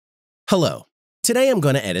Hello. Today I'm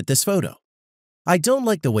going to edit this photo. I don't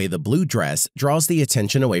like the way the blue dress draws the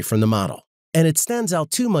attention away from the model, and it stands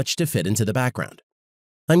out too much to fit into the background.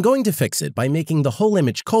 I'm going to fix it by making the whole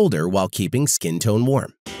image colder while keeping skin tone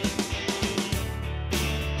warm.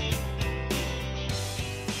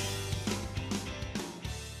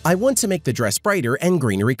 I want to make the dress brighter and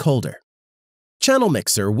greenery colder. Channel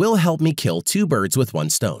Mixer will help me kill two birds with one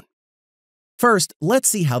stone. First, let's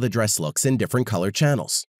see how the dress looks in different color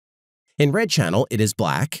channels. In red channel, it is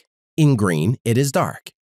black, in green, it is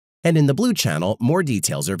dark, and in the blue channel, more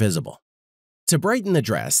details are visible. To brighten the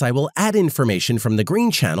dress, I will add information from the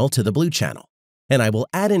green channel to the blue channel, and I will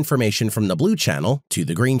add information from the blue channel to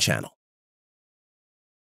the green channel.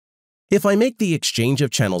 If I make the exchange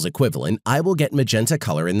of channels equivalent, I will get magenta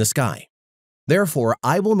color in the sky. Therefore,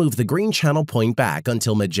 I will move the green channel point back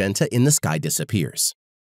until magenta in the sky disappears.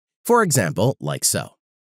 For example, like so.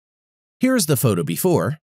 Here's the photo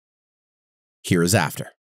before. Here is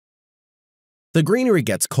after. The greenery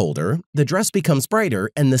gets colder, the dress becomes brighter,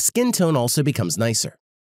 and the skin tone also becomes nicer.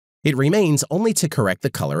 It remains only to correct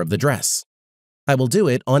the color of the dress. I will do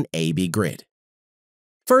it on AB grid.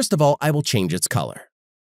 First of all, I will change its color.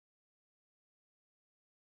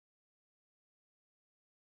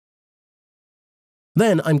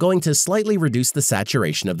 Then I'm going to slightly reduce the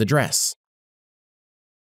saturation of the dress.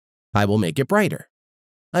 I will make it brighter.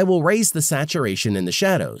 I will raise the saturation in the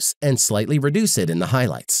shadows and slightly reduce it in the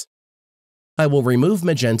highlights. I will remove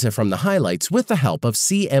magenta from the highlights with the help of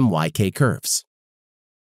CMYK curves.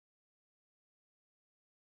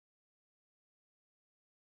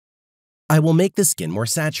 I will make the skin more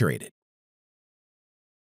saturated.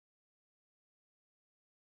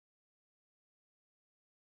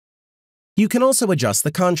 You can also adjust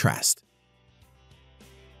the contrast.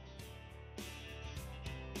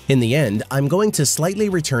 In the end, I'm going to slightly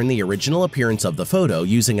return the original appearance of the photo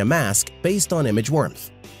using a mask based on image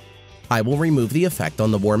warmth. I will remove the effect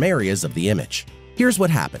on the warm areas of the image. Here's what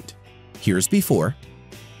happened. Here's before.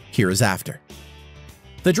 Here's after.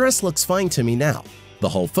 The dress looks fine to me now. The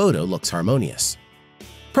whole photo looks harmonious.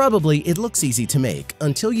 Probably it looks easy to make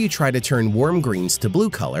until you try to turn warm greens to blue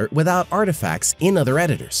color without artifacts in other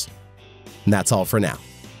editors. And that's all for now.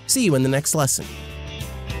 See you in the next lesson.